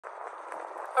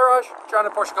Hi Raj, John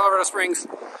at Porsche Colorado Springs.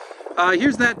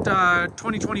 Here's that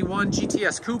 2021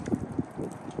 GTS Coupe.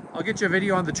 I'll get you a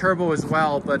video on the turbo as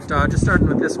well, but just starting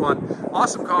with this one.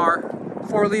 Awesome car,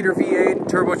 4-liter V8,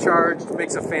 turbocharged,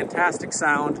 makes a fantastic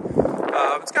sound.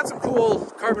 It's got some cool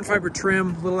carbon fiber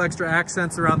trim, little extra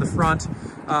accents around the front.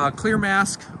 Clear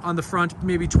mask on the front,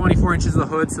 maybe 24 inches of the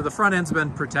hood, so the front end's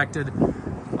been protected.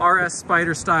 RS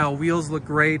Spider style wheels look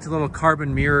great, little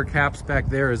carbon mirror caps back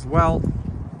there as well.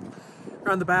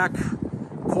 Around the back,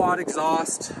 quad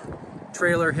exhaust,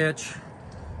 trailer hitch,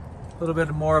 a little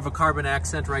bit more of a carbon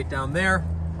accent right down there.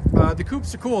 The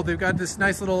coupes are cool. They've got this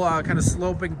nice little kind of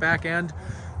sloping back end.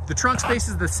 The trunk space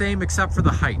is the same except for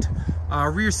the height.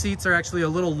 Rear seats are actually a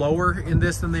little lower in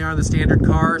this than they are in the standard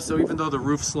car, so even though the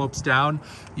roof slopes down,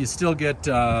 you still get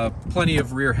plenty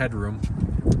of rear headroom.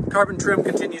 Carbon trim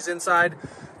continues inside,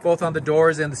 both on the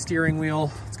doors and the steering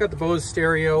wheel. It's got the Bose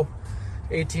stereo,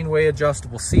 18-way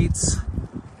adjustable seats.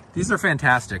 These are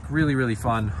fantastic, really, really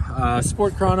fun.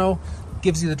 Sport Chrono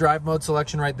gives you the drive mode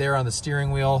selection right there on the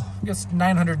steering wheel. I guess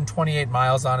 928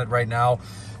 miles on it right now.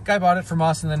 Guy bought it from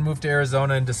us and then moved to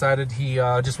Arizona and decided he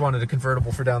just wanted a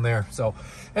convertible for down there. So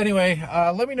anyway,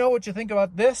 let me know what you think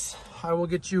about this. I will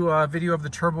get you a video of the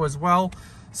turbo as well.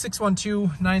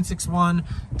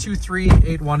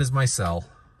 612-961-2381 is my cell.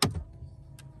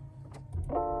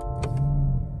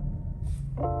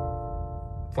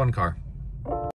 Fun car.